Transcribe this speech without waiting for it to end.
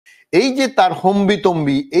এই যে তার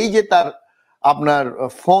হম্বিতম্বি, এই যে তার আপনার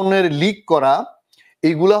ফোনের লিক করা,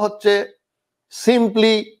 এইগুলা হচ্ছে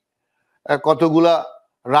সিম্পলি কতগুলা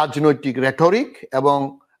রাজনৈতিক রেটরিক এবং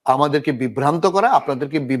আমাদেরকে বিভ্রান্ত করা,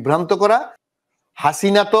 আপনাদেরকে বিভ্রান্ত করা।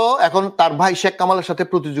 হাসিনা তো এখন তার ভাই শেখ কামালের সাথে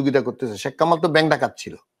প্রতিযোগিতা করতেছে। শেখ কামাল তো ব্যাংক ডাকাত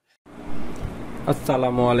ছিল।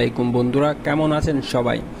 আসসালামু আলাইকুম বন্ধুরা, কেমন আছেন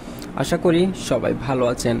সবাই? আশা করি সবাই ভালো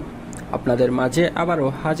আছেন। আপনাদের মাঝে আবারও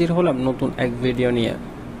হাজির হলাম নতুন এক ভিডিও নিয়ে।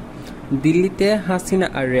 দিল্লিতে হাসিনা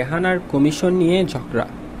আর রেহানার কমিশন নিয়ে ঝগড়া।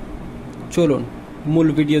 চলুন মূল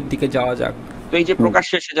ভিডিওর দিকে যাওয়া যাক। তো এই যে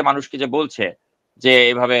প্রকাশ্যে এসে যে মানুষকে যে বলছে যে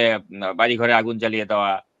এভাবে বাড়ি ঘরে আগুন জ্বালিয়ে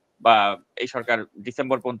দেওয়া বা এই সরকার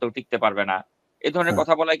ডিসেম্বর পর্যন্ত টিকতে পারবে না, এই ধরনের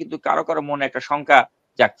কথা বলায় কিন্তু কারো কারো মনে একটা শঙ্কা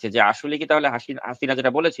জাগছে যে আসলে কি তাহলে হাসিনা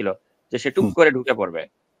যেটা বলেছিল যে সে টুপ করে ঢুকে পড়বে।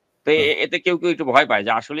 তো এতে কেউ কেউ একটু ভয় পায়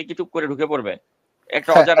যে আসলে কি টুপ করে ঢুকে পড়বে,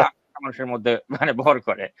 একটা অজানা মানুষের মধ্যে মানে ভর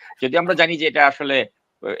করে। যদি আমরা জানি যে এটা আসলে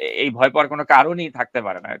এই ভয় পাওয়ার কোনো কারণই থাকতে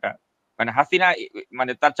পারে না। এটা মানে হাসিনা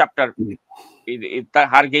মানে তার চ্যাপ্টার, তার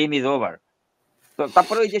হার গেম ইজ ওভার। তো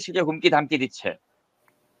তারপরে ওই যে সে যে হুমকি ধামকি দিচ্ছে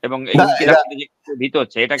এবং এই হুমকি ধামকি যে ভীত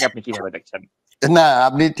হচ্ছে, এটাকে আপনি কিভাবে দেখছেন? না,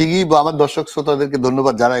 আপনি ঠিকই, আমার দর্শক শ্রোতাদেরকে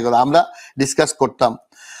ধন্যবাদ যারা এগুলো আমরা ডিসকাস করতাম।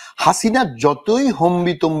 হাসিনা যতই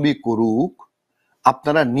হম্বিতম্বি করুক,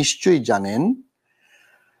 আপনারা নিশ্চয়ই জানেন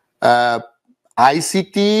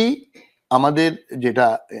আইসিটি আমাদের যেটা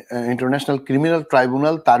ইন্টারন্যাশনাল ক্রিমিনাল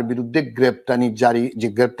ট্রাইব্যুনাল তার বিরুদ্ধে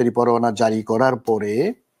গ্রেপ্তারি পরোয়ানা জারি করার পরে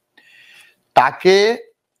তাকে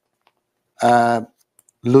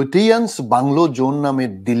লুটিয়ান্স বাংলো জোন নামে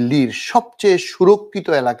দিল্লির সবচেয়ে সুরক্ষিত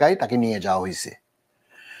এলাকায় তাকে নিয়ে যাওয়া হয়েছে।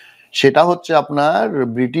 সেটা হচ্ছে আপনার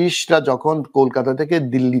ব্রিটিশরা যখন কলকাতা থেকে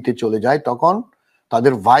দিল্লিতে চলে যায় তখন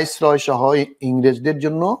তাদের ভাইসরয় সহ ইংরেজদের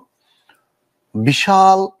জন্য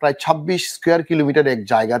বিশাল প্রায় 26 স্কোয়ার কিলোমিটার এক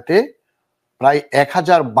জায়গাতে প্রায়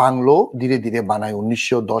 1000 বাংলো ধীরে ধীরে বানায়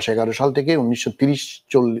 1910-11 সাল থেকে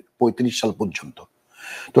 1930-35 সাল পর্যন্ত।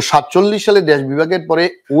 তো 47 সালে দেশ বিভাগের পরে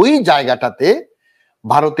ওই জায়গাটাতে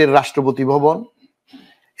ভারতের রাষ্ট্রপতি ভবন,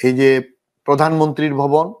 এই যে প্রধানমন্ত্রীর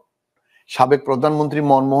ভবন, সাবেক প্রধানমন্ত্রী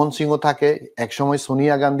মনমোহন সিংও থাকে, একসময়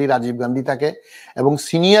সোনিয়া গান্ধী, রাজীব গান্ধী থাকে এবং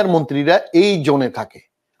সিনিয়র মন্ত্রীরা এই জোনে থাকে।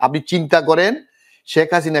 আপনি চিন্তা করেন শেখ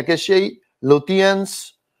হাসিনাকে সেই লুটিয়ান্স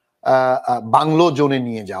বাংলো জোনে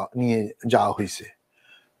নিয়ে যাওয়া হয়েছে।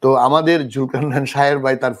 তো আমাদের জুলকারনাইন শাহের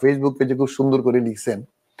ভাই তার ফেসবুক পেজে খুব সুন্দর করে লিখছেন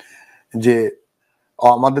যে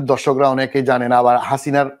আমাদের দর্শকরা অনেকেই জানেন, আবার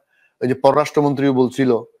হাসিনার ওই যে পররাষ্ট্রমন্ত্রীও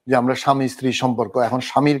বলছিল যে আমরা স্বামী স্ত্রী সম্পর্ক, এখন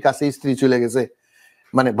স্বামীর কাছে স্ত্রী চলে গেছে।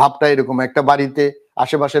 মানে ভাবটা এরকম, একটা বাড়িতে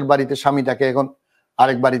আশেপাশের বাড়িতে স্বামীটাকে এখন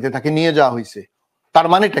আরেক বাড়িতে তাকে নিয়ে যাওয়া হয়েছে। তার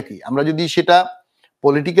মানেটা কি? আমরা যদি সেটা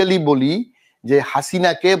পলিটিক্যালি বলি যে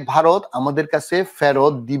হাসিনাকে ভারত আমাদের কাছে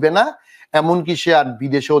ফেরত দিবে না, এমনকি সে আর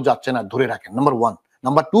বিদেশেও যাচ্ছে না, ধরে রাখেন, নাম্বার 1।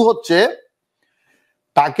 নাম্বার 2 হচ্ছে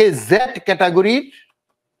তাকে জেড ক্যাটাগরির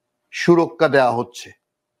সুরক্ষা দেওয়া হচ্ছে।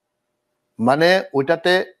 মানে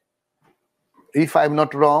ওইটাতে if I am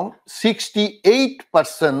not wrong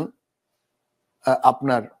 68%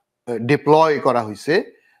 আপনার ডিপ্লয় করা হয়েছে,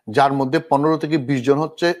 যার মধ্যে 15 থেকে 20 জন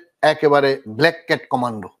হচ্ছে একেবারে ব্ল্যাক ক্যাট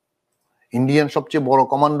কমান্ডো। ইন্ডিয়ান সবচেয়ে বড়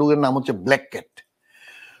কমান্ডোর নাম হচ্ছে ব্ল্যাক ক্যাট।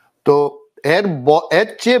 তো এর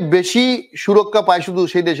চেয়ে বেশি সুরক্ষা পায় শুধু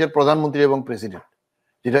সেই দেশের প্রধানমন্ত্রী এবং প্রেসিডেন্ট,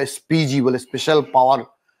 যেটা এসপিজি বলে, স্পেশাল পাওয়ার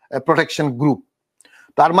প্রোটেকশন গ্রুপ।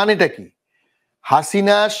 তার মানেটা কি?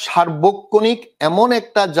 হাসিনা সার্বক্ষণিক এমন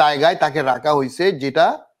একটা জায়গায় তাকে রাখা হয়েছে যেটা,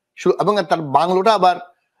 এবং তার বাংলোটা আবার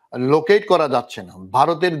লোকেট করা যাচ্ছে না।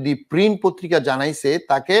 ভারতের দি প্রিন্ট পত্রিকা জানাইছে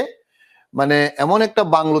তাকে মানে এমন একটা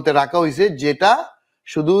বাংলোতে রাখা হয়েছে যেটা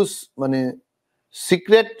শুধু মানে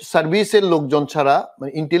সিক্রেট সার্ভিসের লোকজন ছাড়া,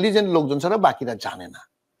 মানে ইন্টেলিজেন্ট লোকজন ছাড়া বাকিরা জানে না।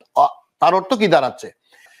 তার অর্থ কি দাঁড়াচ্ছে?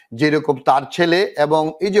 যেরকম তার ছেলে এবং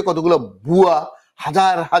এই যে কতগুলো ভুয়া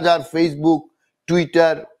হাজার হাজার Facebook,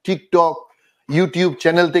 Twitter, TikTok, YouTube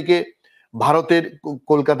channel থেকে ভারতের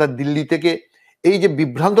কলকাতা, দিল্লি থেকে এই যে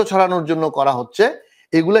বিভ্রান্ত ছড়ানোর জন্য করা হচ্ছে,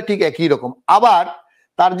 এগুলা ঠিক একই রকম। আবার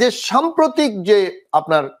তার যে সাম্প্রতিক যে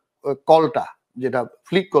আপনার কলটা যেটা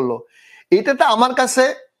ফ্লিক করলো, এটাতে আমার কাছে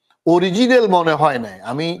অরিজিনাল মনে হয় না।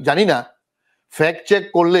 আমি জানি না, ফ্যাক্ট চেক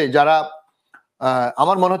করলে যারা,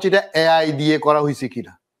 আমার মনে হচ্ছে এটা এআই দিয়ে করা হয়েছে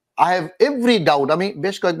কিনা। I have every doubt. আমি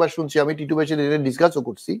বেশ কয়েকবার শুনছি, আমি টিটু ভাইয়ের সাথে ডিসকাসও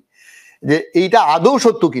করছি যে এইটা আদৌ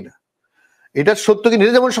সত্য কিনা, এটা সত্য কিনা,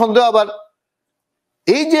 এটা যেমন সন্দেহ। আবার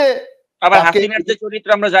এই যে আবার হাসিনার যে চরিত্র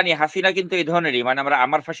আমরা জানি, হাসিনা কিন্তু এই ধরনেরই, মানে আমরা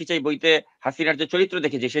আমার ফাঁসি চাই বইতে হাসিনার যে চরিত্র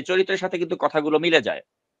দেখেছি, সেই চরিত্রের সাথে কিন্তু কথাগুলো মিলে যায়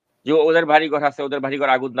যে ওদের ভারী ঘর আছে, ওদের ভারী ঘর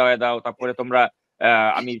আগুন দেওয়া দাও, তারপরে তোমরা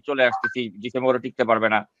আমি চলে আসতেছি, ডিসেম্বরও টিকতে পারবে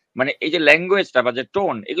না। মানে এই যে ল্যাঙ্গুয়েজটা বা যে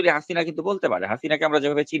টোন, এগুলি হাসিনা কিন্তু বলতে পারে। হাসিনাকে আমরা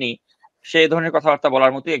যেভাবে চিনি, সে ধরনের কথাবার্তা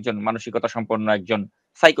বলার মতোই একজন মানসিকতা সম্পন্ন একজন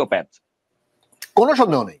সাইকোপ্যাথ। কোনো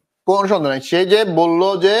সন্দেহ নেই, কোন সন্দেহ নাই। সে যে বলল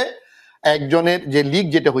যে একজনের যে লিক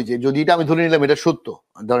যেটা হয়েছে, যদি এটা আমি ধরে নিলাম এটা সত্য,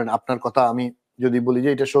 ধরেন আপনার কথা আমি যদি বলি যে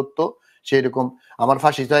এটা সত্য, সেই রকম আমার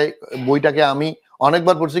ফাঁসি চাই বইটাকে আমি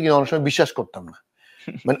অনেকবার পড়ছি, কিন্তু অনেক সময় বিশ্বাস করতাম না,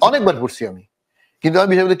 মানে অনেকবার পড়ছি আমি, কিন্তু আমি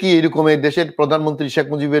বিষয় কি এরকম দেশের প্রধানমন্ত্রী শেখ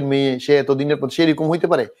মুজিবের মেয়ে, সে এতদিনের পর সে এরকম হইতে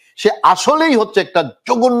পারে? সে আসলেই হচ্ছে একটা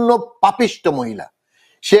জঘন্য পাপিষ্ট মহিলা,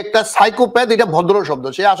 সে একটা সাইকোপ্যাথ, এটা ভদ্র শব্দ,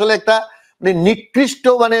 সে আসলে একটা মানে নিকৃষ্ট,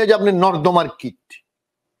 মানে যে আপনি নর্দমার কীট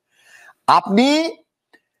আপনি।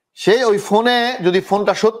 সে ওই ফোনে যদি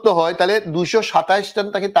ফোনটা সত্য হয় তাহলে 227 জন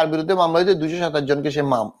তাকে তার বিরুদ্ধে মামলা হয়েছে, 227 জনকে সে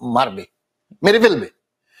মারবে, মেরে ফেলবে,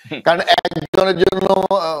 কারণ একজনের জন্য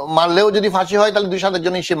মারলেও যদি ফাঁসি হয় তাহলে 227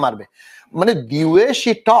 জনই সে মারবে। মানে দি ওয়ে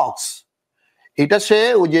শি টক্স, এটা সে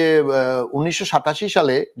ওই যে 1987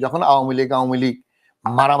 সালে যখন আওয়ামী লীগ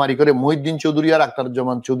মারামারি করে, মহিউদ্দিন চৌধুরী আর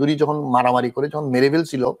আখতারুজ্জামান চৌধুরী যখন মারামারি করে যখন মেরে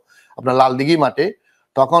ফেলছিল আপনার লালদিঘি মাঠে,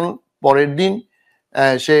 তখন পরের দিন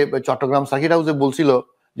সে চট্টগ্রাম সার্কিট হাউসে বলছিল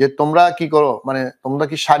যে তোমরা কি করো, মানে তোমরা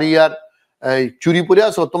কি শাড়ি আর চুরি পরে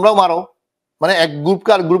আসো, তোমরাও মারো, মানে এক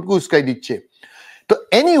গ্রুপকে আর গ্রুপকে উস্কাই দিচ্ছে। তো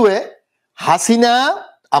এনিওয়ে, হাসিনা,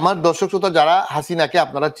 আমার দর্শক শ্রোতা যারা হাসিনাকে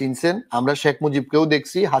আপনারা চিনছেন, আমরা শেখ মুজিবকেও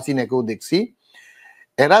দেখছি, হাসিনাকেও দেখছি,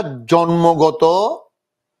 এরা জন্মগত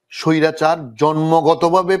স্বৈরাচার,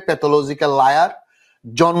 জন্মগতভাবে প্যাথোলজিক্যাল লায়ার,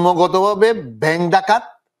 জন্মগতভাবে ব্যাংক ডাকাত,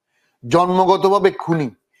 জন্মগতভাবে খুনি।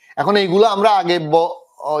 এখন এইগুলো আমরা আগে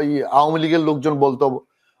ওই আওয়ামী লীগের লোকজন বলতো,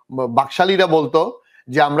 বাকশালীরা বলতো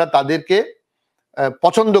যে আমরা তাদেরকে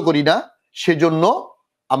পছন্দ করি না, সেজন্য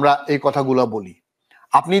আমরা এই কথাগুলো বলি।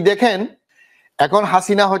 আপনি দেখেন এখন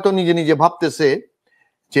হাসিনা হয়তো নিজে নিজে ভাবতেছে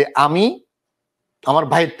যে আমি আমার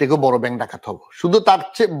ভাইয়ের থেকেও বড় ব্যাংক ডাকাত হব, শুধু তার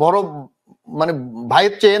চেয়ে বড়, মানে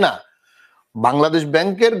ভাইয়ের চেয়ে না, বাংলাদেশ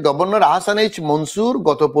ব্যাংকের গভর্নর আহসান এইচ মনসুর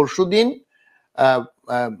গত পরশুদিন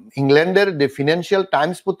ইংল্যান্ডের দ্য ফিনান্সিয়াল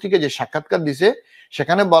টাইমস পত্রিকায় যে সাক্ষাৎকার দিছে,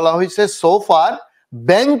 সেখানে বলা হয়েছে সো ফার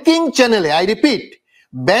ব্যাংকিং চ্যানেলে, আই রিপিট,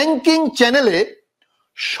 ব্যাংকিং চ্যানেলে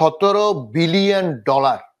 17 বিলিয়ন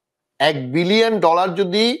ডলার, $1 বিলিয়ন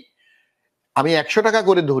যদি আমি 100 টাকা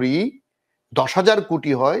করে ধরি, 10,000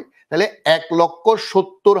 কোটি হয়, তাহলে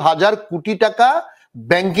 1,70,000 কোটি টাকা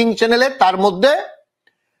ব্যাংকিং চ্যানেলে, তার মধ্যে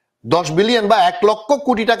 10 বিলিয়ন বা 1 লক্ষ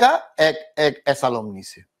কোটি টাকা এক অ্যাসালম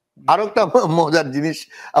নিছে। আরো একটা মজার জিনিস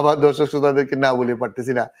আবার দর্শক শ্রোতাদেরকে না বলে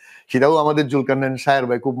পারতেছি না, সেটাও আমাদের জুলকারনাইন শায়ের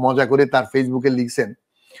ভাই খুব মজা করে তার ফেসবুকে লিখছেন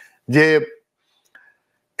যে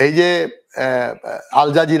এই যে আল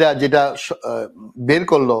জাজিরা যেটা বের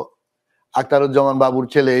করলো আখতারুজ্জামান বাবুর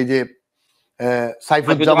ছেলে, এই যে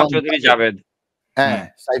সাইফুজ্জামান চৌধুরী জাবেদ, হ্যাঁ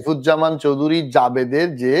সাইফুজ্জামান চৌধুরী জাবেদের,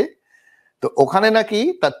 যে তো ওখানে নাকি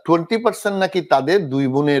তার 20% নাকি তাদের 2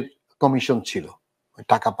 বোনের কমিশন ছিল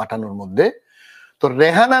টাকা পাঠানোর মধ্যে। তো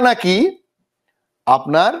রেহানা নাকি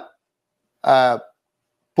আপনার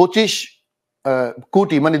 25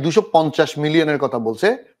 কোটি, মানে 250 মিলিয়নের কথা বলছে,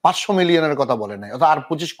 500 মিলিয়নের কথা বলে নাই, অর্থাৎ আর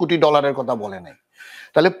 25 কোটি ডলারের কথা বলে নাই।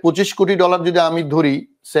 তাহলে 25 কোটি ডলার যদি আমি ধরি,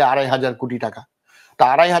 সে 2,500 কোটি টাকা, তা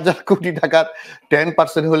 2,500 কোটি টাকার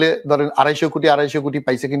 10% হলে ধরেন 250 কোটি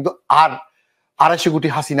পাইছে, কিন্তু আর 250 কোটি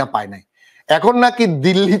হাসিনা পায় নাই। এখন নাকি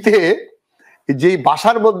দিল্লিতে যে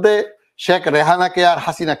বাসার মধ্যে শেখ রেহানাকে আর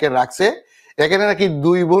হাসিনাকে রাখছে, এখানে নাকি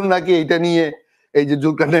 2 বোন নাকি এটা নিয়ে এই যে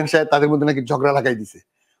জুলকারনাইন সাহেব তাদের মধ্যে নাকি ঝগড়া লাগাই দিছে,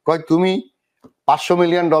 কয় তুমি 500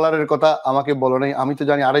 মিলিয়ন ডলারের কথা আমাকে বলো নাই, আমি তো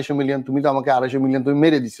জানি 250 মিলিয়ন, তুমি তো আমাকে 250 মিলিয়ন তুমি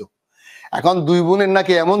মেরে দিছো। এখন 2 বোনের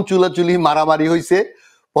নাকি এমন চুলাচুলি মারামারি হয়েছে,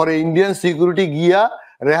 পরে ইন্ডিয়ান সিকিউরিটি গিয়া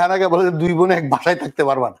রেহানাকে বলে 2 বোনে এক বাসায় থাকতে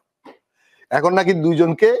পারবা না, এখন নাকি 2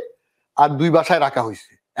 জনকে আর 2 বাসায় রাখা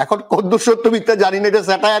হয়েছে। এখন কদ্দূর সত্য মিথ্যা জানি না, এটা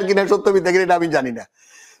স্যাটায়ার কিনা সত্য মিথ্যা কিনা এটা আমি জানি না।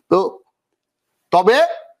 তো তবে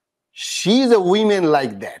she is a women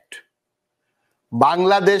like that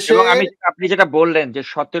বাংলাদেশে। এবং আপনি যেটা বললেন যে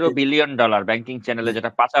 17 বিলিয়ন ডলার ব্যাংকিং চ্যানেলে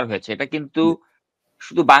যেটা পাচার হয়েছে, এটা কিন্তু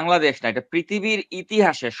শুধু বাংলাদেশ না, এটা পৃথিবীর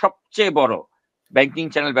ইতিহাসে সবচেয়ে বড় ব্যাংকিং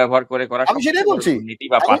চ্যানেল ব্যবহার করে করা, আমি সেটাই বলছি, দুর্নীতি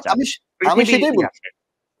বা পাচার আমি সেটাই বলছি।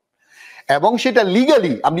 এবং সেটা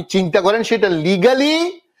লিগালি, আপনি চিন্তা করেন, সেটা লিগালি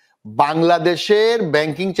বাংলাদেশের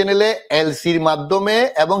ব্যাংকিং চ্যানেলে এলসির মাধ্যমে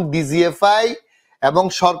এবং ডিজিএফআই এবং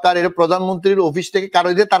সরকারের প্রধানমন্ত্রীর অফিস থেকে কারো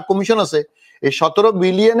যে তার কমিশন আছে, এই 17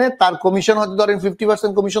 বিলিয়নে তার কমিশন হয়তো ধরেন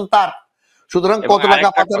 50% কমিশন তার, সুতরাং কত টাকা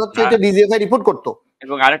পাচার হচ্ছে এটা ডিজিএফআই রিপোর্ট করতো।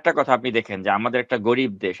 এবং আরেকটা কথা আপনি দেখেন যে আমাদের একটা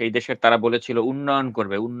গরিব দেশ, এই দেশের তারা বলেছিল উন্নয়ন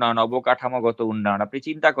করবে, উন্নয়ন, অবকাঠামোগত উন্নয়ন। আপনি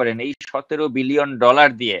চিন্তা করেন এই 17 বিলিয়ন ডলার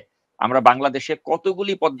দিয়ে আমরা বাংলাদেশে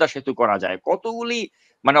কতগুলি পদ্মা সেতু করা যায়, কতগুলি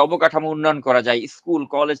মানে অবকাঠামো উন্নয়ন করা যায়, স্কুল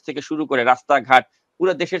কলেজ থেকে শুরু করে রাস্তাঘাট,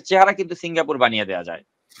 পুরো দেশের চেহারা কিন্তু সিঙ্গাপুর বানিয়ে দেওয়া যায়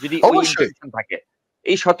যদি ওই ইনভেস্টমেন্ট থাকে।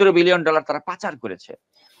 এই 17 বিলিয়ন ডলার তারা পাচার করেছে।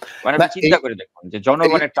 মানে চিন্তা করে দেখুন যে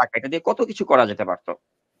জনগণের টাকা, এটা দিয়ে কত কিছু করা যেতে পারতো।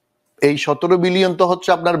 এই 17 বিলিয়ন তো হচ্ছে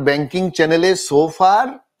আপনার ব্যাংকিং চ্যানেলে সোফার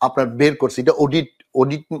আপনার বের করছে, এটা অডিট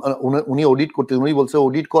উনি অডিট করতে, উনি বলছে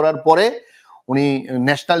অডিট করার পরে উনি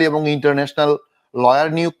ন্যাশনাল এবং ইন্টারন্যাশনাল লয়ার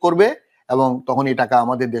নিয়োগ করবে এবং তখন এই টাকা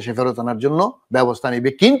আমাদের দেশে ফেরত আনার জন্য ব্যবস্থা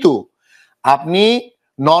নেবে। কিন্তু আপনি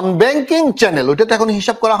নন ব্যাংকিং চ্যানেল, ওইটা তো এখন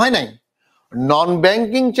হিসাব করা হয় নাই, নন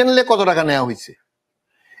ব্যাংকিং চ্যানেলে কত টাকা নেওয়া হয়েছে,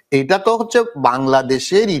 এটা তো হচ্ছে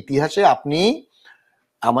বাংলাদেশের ইতিহাসে আপনি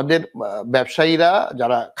আমাদের ব্যবসায়ীরা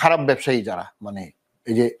যারা খারাপ ব্যবসায়ী, যারা মানে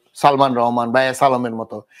এই যে সালমান রহমান বা এস আলমের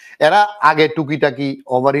মতো, এরা আগে টুকিটাকি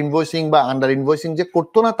ওভার ইনভয়েসিং বা আন্ডার ইনভয়েসিং যে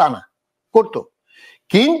করতো না তা না, করতো,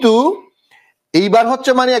 কিন্তু এইবার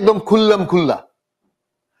হচ্ছে মানে একদম খুল্লাম খুল্লা,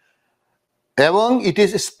 এবং it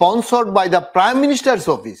is sponsored by the prime ministers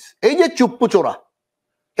office. এই যে চুপ্পুচোরা,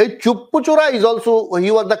 এই চুপ্পুচোরা is also, he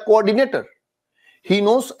was the coordinator, he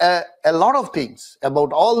knows a lot of things about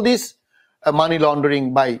all this money laundering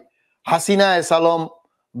by Hasina, Asalom,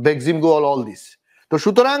 Begzim Goal, all this. তো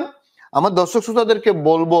সুতরাং আমার দর্শক শ্রোতাদেরকে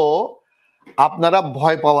বলবো, আপনারা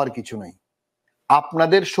ভয় পাওয়ার কিছু নাই।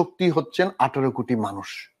 আপনাদের শক্তি হচ্ছেন 18 কোটি মানুষ,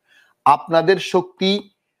 আপনাদের শক্তি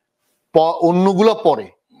অন্যগুলো পরে।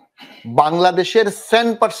 বাংলাদেশের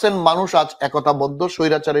 100% মানুষ আজ একতাবদ্ধ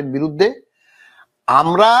স্বৈরাচারের বিরুদ্ধে।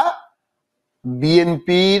 আমরা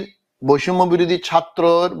বিএনপির, বৈষম্য বিরোধী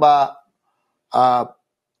ছাত্রর বা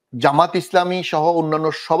জামাত ইসলামী সহ অন্যান্য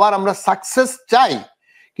সবার আমরা সাকসেস চাই,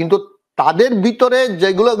 কিন্তু তাদের ভিতরে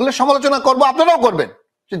যেগুলো সমালোচনা করব, আপনারাও করবেন,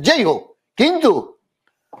 যেই হোক, কিন্তু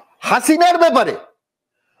হাসিনার ব্যাপারে,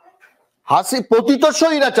 পতিত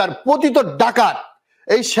স্বৈরাচার, পতিত ডাকাত,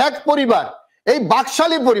 এই শেখ পরিবার, এই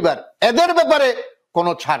বাকশালী পরিবার, এদের ব্যাপারে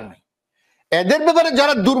কোনো ছাড় নেই। এদের ব্যাপারে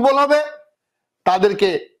যারা দুর্বল হবে তাদেরকে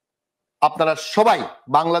আপনারা সবাই,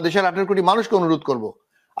 বাংলাদেশের 18 কোটি মানুষকে অনুরোধ করব,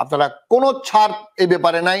 আপনারা কোনো ছাড় এই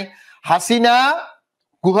ব্যাপারে নাই। হাসিনা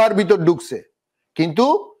গুহার ভিতর ঢুকছে, কিন্তু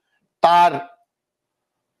তার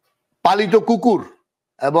পালিত কুকুর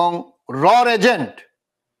এবং এজেন্ট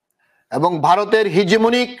এবং ভারতের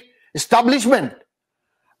হিজেমনিক এস্টাবলিশমেন্ট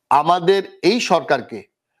আমাদের এই সরকারকে,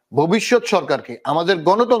 ভবিষ্যৎ সরকারকে, আমাদের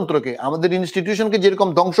গণতন্ত্রকে, আমাদের ইনস্টিটিউশনকে যেরকম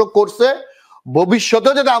ধ্বংস করছে,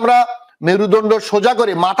 ভবিষ্যতে যাতে আমরা মেরুদণ্ড সোজা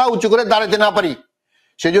করে মাথা উঁচু করে দাঁড়াতে না পারি,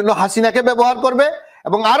 সেজন্য হাসিনাকে ব্যবহার করবে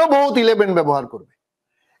এবং আরো বহুত 11 ব্যবহার করবে।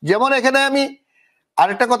 যেমন এখানে আমি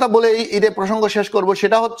আরেকটা কথা বলে এই প্রসঙ্গ শেষ করব,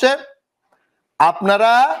 সেটা হচ্ছে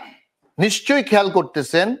আপনারা নিশ্চয়ই খেয়াল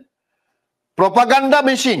করতেছেন, প্রপাগান্ডা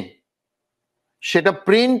মেশিন, সেটা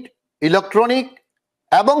প্রিন্ট, ইলেকট্রনিক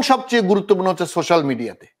এবং সবচেয়ে গুরুত্বপূর্ণ হচ্ছে সোশ্যাল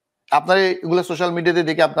মিডিয়াতে। আপনারা এগুলো সোশ্যাল মিডিয়াতে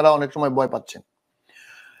দেখে আপনারা অনেক সময় ভয় পাচ্ছেন,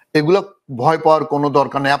 এগুলো ভয় পাওয়ার কোনো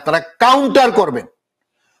দরকার নেই, আপনারা কাউন্টার করবেন।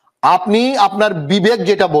 আপনি আপনার বিবেক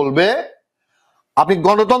যেটা বলবে, আপনি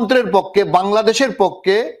গণতন্ত্রের পক্ষে, বাংলাদেশের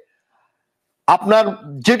পক্ষে, আপনার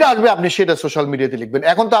যেটা আসবে আপনি সেটা সোশ্যাল মিডিয়াতে লিখবেন।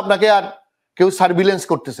 এখন তো আপনাকে আর কেউ সার্ভিলেন্স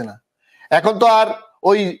করতেছে না, এখন তো আর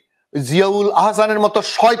ওই জিয়াউল আহসানের মতো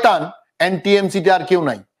শয়তান এনটিএমসিতে আর কেউ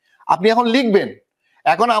নাই, আপনি এখন লিখবেন।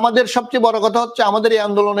 এখন আমাদের সবচেয়ে বড় কথা হচ্ছে, আমাদের এই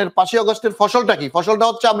আন্দোলনের 5 আগস্টের ফসলটা কি? ফসলটা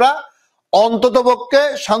হচ্ছে আমরা অন্ততপক্ষে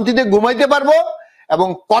শান্তিতে ঘুমাইতে পারবো এবং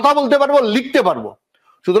কথা বলতে পারবো, লিখতে পারবো।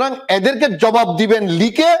 সুতরাং এদেরকে জবাব দিবেন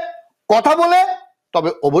লিখে, কথা বলে, তবে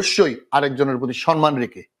অবশ্যই আরেকজনের প্রতি সম্মান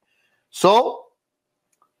রেখে। সো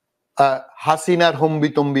হাসিনার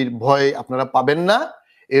হম্বিতম্বির ভয়ে আপনারা পাবেন না,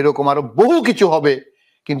 এরকম আরো বহু কিছু হবে,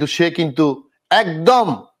 কিন্তু সে কিন্তু একদম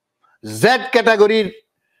জেড ক্যাটাগরির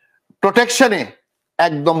প্রোটেকশনে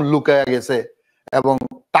একদম লুকায়া গেছে, এবং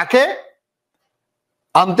তাকে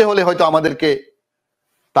আনতে হলে হয়তো আমাদেরকে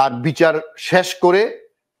তার বিচার শেষ করে,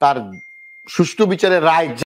 তার সুষ্ঠু বিচারের রায়